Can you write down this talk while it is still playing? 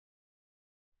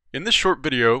In this short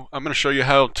video, I'm going to show you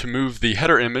how to move the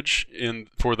header image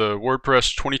for the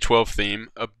WordPress 2012 theme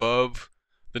above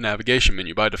the navigation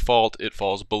menu. By default, it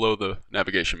falls below the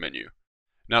navigation menu.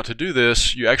 Now to do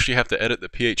this, you actually have to edit the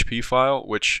PHP file,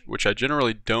 which I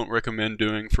generally don't recommend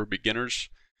doing for beginners,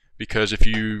 because if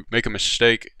you make a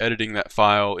mistake editing that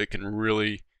file, it can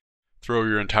really throw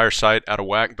your entire site out of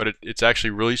whack. But it's actually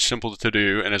really simple to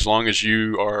do, and as long as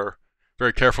you are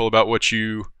very careful about what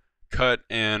you cut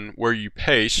and where you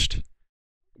paste,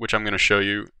 which I'm going to show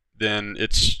you, then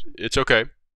it's okay.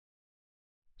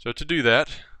 So to do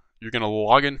that, you're going to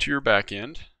log into your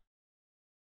backend.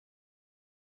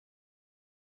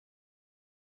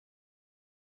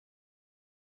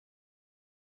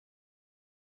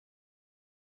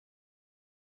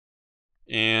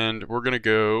 And we're going to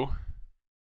go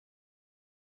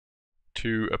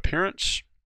to Appearance.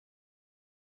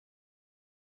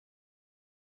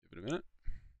 Give it a minute.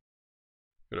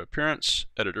 Go to Appearance,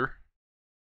 Editor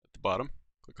at the bottom.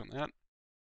 Click on that.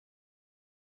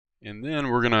 And then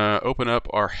we're going to open up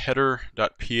our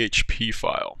header.php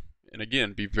file. And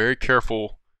again, be very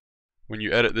careful when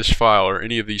you edit this file or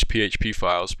any of these PHP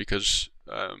files, because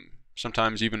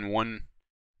sometimes even one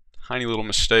tiny little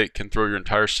mistake can throw your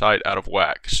entire site out of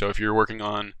whack. So if you're working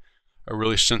on a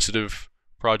really sensitive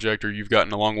project, or you've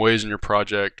gotten a long ways in your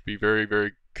project, be very,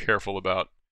 very careful about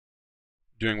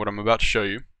doing what I'm about to show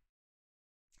you.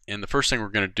 And the first thing we're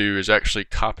going to do is actually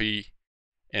copy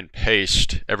and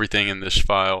paste everything in this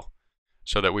file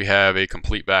so that we have a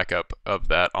complete backup of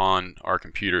that on our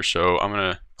computer. So I'm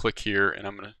going to click here and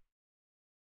I'm going to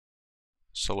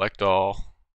select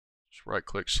all, just right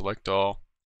click, select all,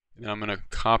 and then I'm going to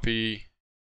copy,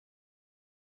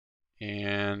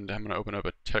 and I'm going to open up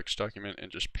a text document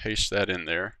and just paste that in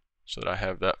there so that I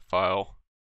have that file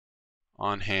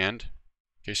on hand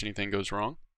in case anything goes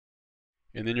wrong.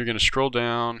 And then you're going to scroll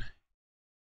down,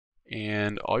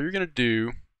 and all you're going to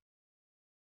do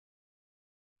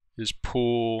is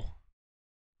pull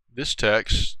this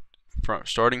text from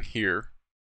starting here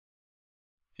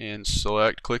and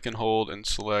select, click and hold and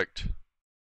select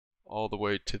all the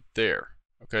way to there.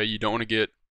 Okay, you don't want to get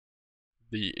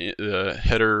the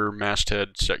header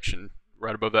masthead section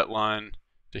right above that line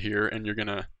to here, and you're going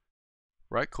to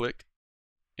right click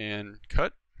and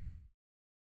cut.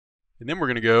 And then we're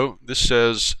going to go, this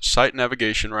says site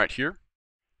navigation right here.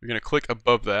 You're going to click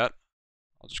above that.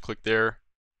 I'll just click there,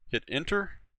 hit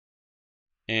enter.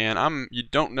 And you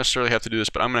don't necessarily have to do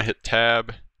this, but I'm going to hit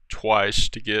tab twice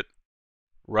to get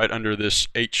right under this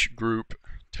H group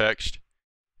text.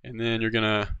 And then you're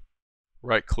going to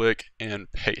right click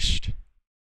and paste.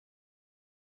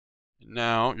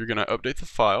 Now you're going to update the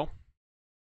file.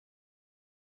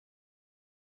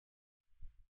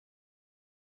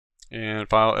 And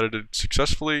file edited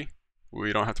successfully.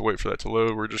 We don't have to wait for that to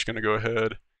load. We're just going to go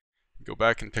ahead and go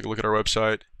back and take a look at our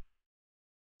website.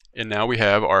 And now we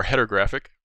have our header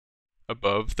graphic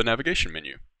above the navigation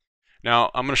menu.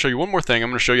 Now I'm going to show you one more thing.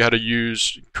 I'm going to show you how to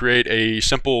create a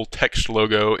simple text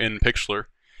logo in Pixlr.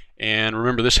 And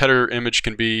remember, this header image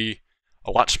can be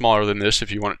a lot smaller than this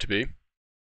if you want it to be.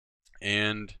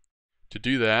 And to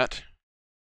do that,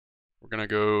 we're going to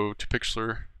go to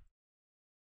Pixlr.com,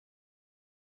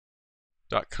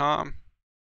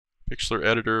 Pixlr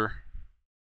editor,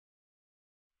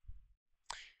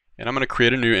 and I'm going to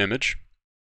create a new image.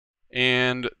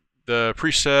 And the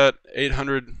preset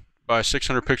 800 by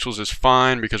 600 pixels is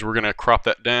fine because we're going to crop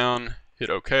that down, hit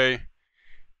OK.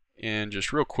 And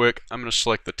just real quick, I'm going to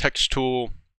select the text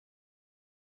tool.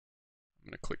 I'm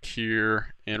going to click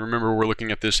here, and remember we're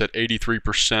looking at this at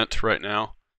 83% right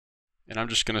now. And I'm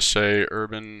just going to say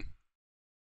Urban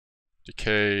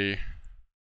Decay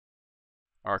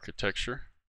Architecture.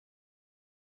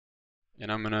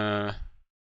 And I'm going to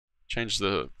change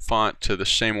the font to the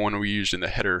same one we used in the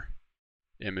header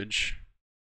image.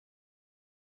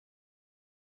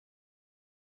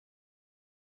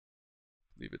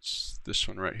 I believe it's this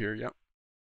one right here, yep.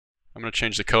 I'm going to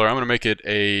change the color. I'm going to make it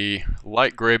a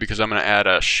light gray because I'm going to add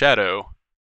a shadow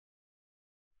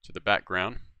to the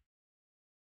background,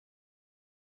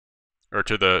 or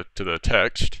to the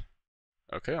text.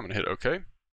 Okay, I'm going to hit OK.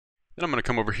 Then I'm going to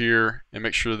come over here and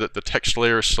make sure that the text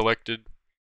layer is selected,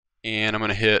 and I'm going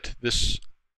to hit this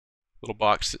little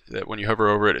box that when you hover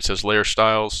over it, it says Layer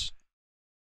Styles.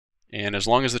 And as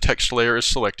long as the text layer is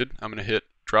selected, I'm going to hit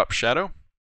Drop Shadow.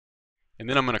 And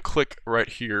then I'm going to click right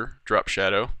here, Drop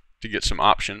Shadow, to get some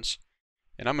options.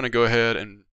 And I'm going to go ahead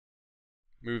and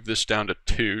move this down to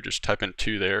 2, just type in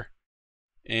 2 there.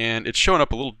 And it's showing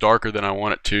up a little darker than I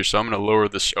want it to, so I'm going to lower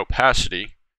this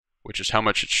opacity, which is how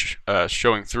much it's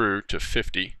showing through, to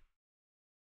 50.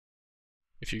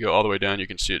 If you go all the way down, you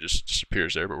can see it just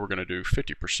disappears there, but we're going to do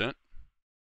 50%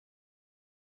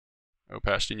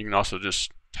 opacity, and you can also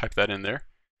just type that in there.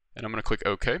 And I'm going to click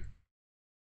OK.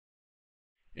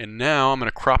 And now I'm going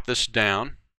to crop this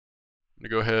down. I'm going to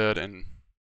go ahead and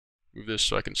move this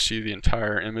so I can see the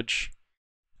entire image.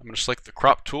 I'm going to select the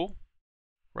crop tool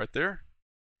right there.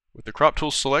 With the crop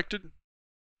tool selected, I'm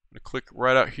going to click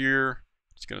right out here.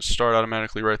 It's going to start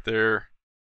automatically right there.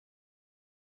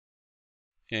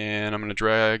 And I'm going to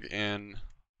drag and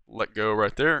let go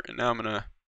right there. And now I'm going to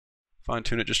fine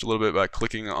tune it just a little bit by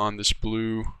clicking on this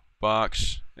blue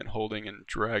box and holding and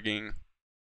dragging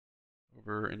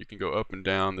over, and you can go up and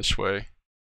down this way.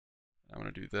 I'm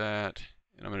going to do that,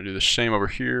 and I'm going to do the same over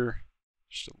here,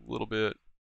 just a little bit.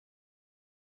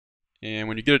 And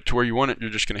when you get it to where you want it,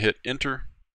 you're just going to hit enter,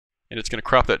 and it's going to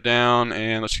crop that down.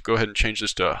 And let's go ahead and change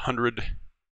this to 100 to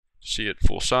see it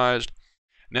full sized.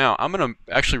 Now I'm going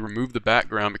to actually remove the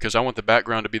background because I want the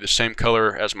background to be the same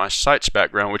color as my site's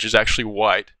background, which is actually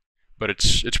white, but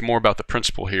it's more about the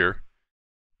principle here.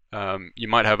 You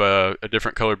might have a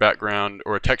different color background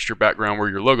or a texture background where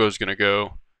your logo is going to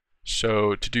go.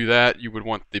 So to do that, you would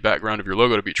want the background of your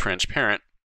logo to be transparent.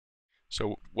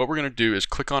 So what we're going to do is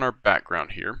click on our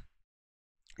background here,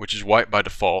 which is white by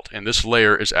default, and this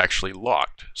layer is actually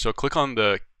locked. So click on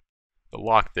the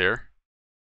lock there,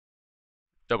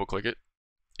 double click it,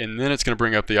 and then it's going to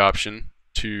bring up the option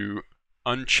to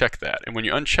uncheck that. And when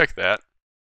you uncheck that,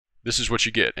 this is what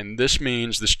you get. And this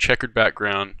means, this checkered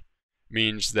background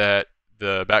means that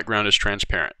the background is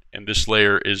transparent and this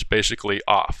layer is basically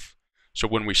off. So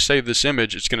when we save this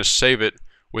image, it's going to save it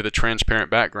with a transparent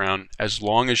background as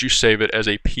long as you save it as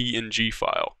a PNG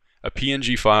file. A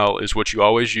PNG file is what you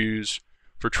always use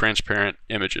for transparent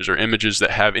images, or images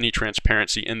that have any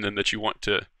transparency in them that you want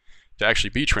to actually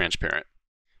be transparent.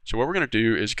 So what we're going to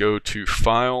do is go to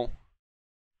File,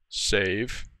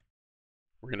 Save.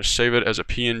 We're going to save it as a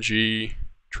PNG,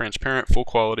 transparent, full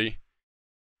quality.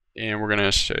 And we're going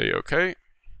to say OK.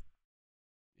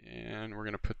 And we're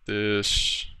going to put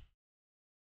this,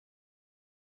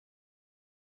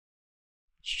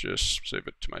 let's just save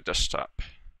it to my desktop.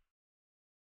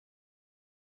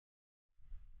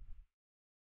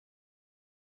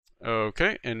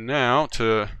 Okay, and now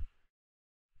to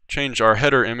change our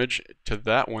header image to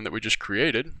that one that we just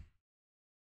created,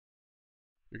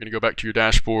 you're going to go back to your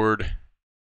dashboard,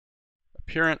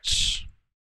 Appearance,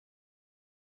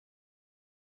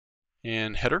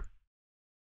 and Header.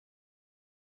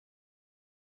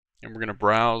 And we're going to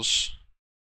browse,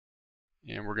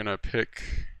 and we're going to pick,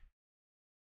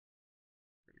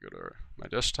 go to my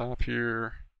desktop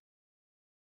here,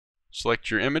 select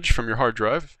your image from your hard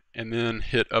drive, and then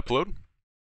hit Upload.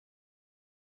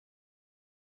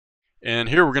 And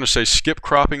here we're going to say skip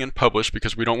cropping and publish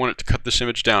because we don't want it to cut this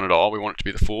image down at all. We want it to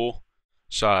be the full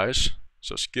size.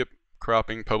 So skip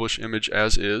cropping, publish image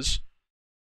as is.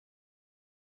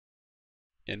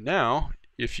 And now,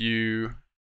 if you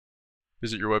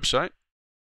visit your website,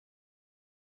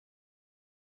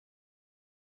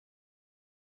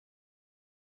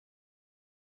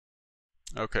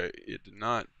 okay, it did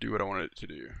not do what I wanted it to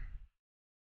do.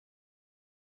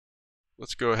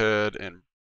 Let's go ahead and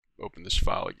open this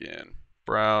file again.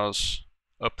 Browse,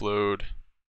 upload,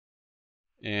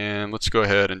 and let's go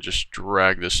ahead and just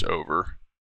drag this over.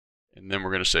 And then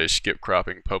we're going to say skip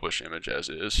cropping, publish image as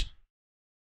is.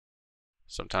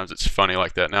 Sometimes it's funny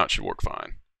like that. Now it should work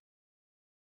fine.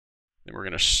 Then we're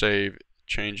going to save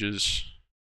changes.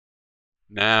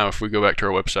 Now if we go back to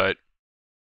our website,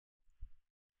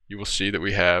 you will see that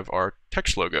we have our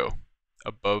text logo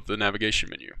above the navigation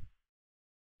menu.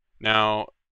 Now,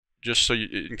 just so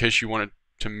in case you wanted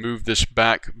to move this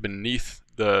back beneath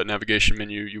the navigation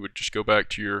menu, you would just go back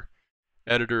to your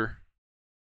editor,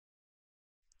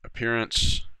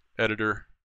 Appearance, Editor,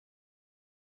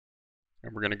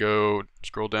 and we're going to go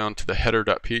scroll down to the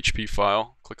header.php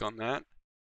file, click on that,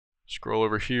 scroll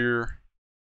over here,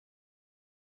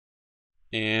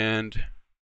 and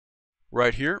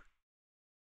right here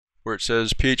where it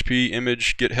says PHP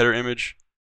image, get header image,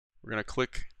 we're going to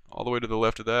click all the way to the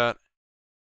left of that,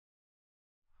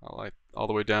 all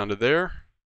the way down to there,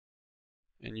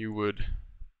 and you would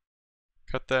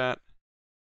cut that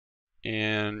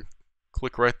and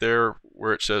click right there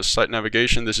where it says site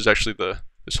navigation. This is actually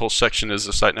this whole section is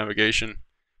the site navigation.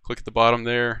 Click at the bottom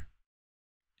there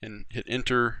and hit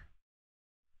enter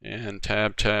and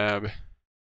tab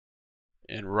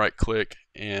and right click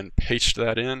and paste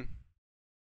that in.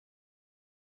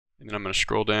 And then I'm going to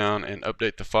scroll down and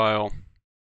update the file.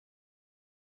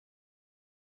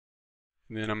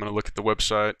 And then I'm going to look at the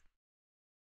website.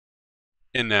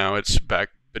 And now it's back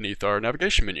beneath our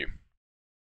navigation menu.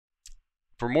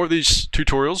 For more of these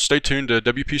tutorials, stay tuned to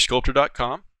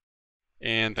wpsculptor.com,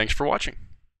 and thanks for watching.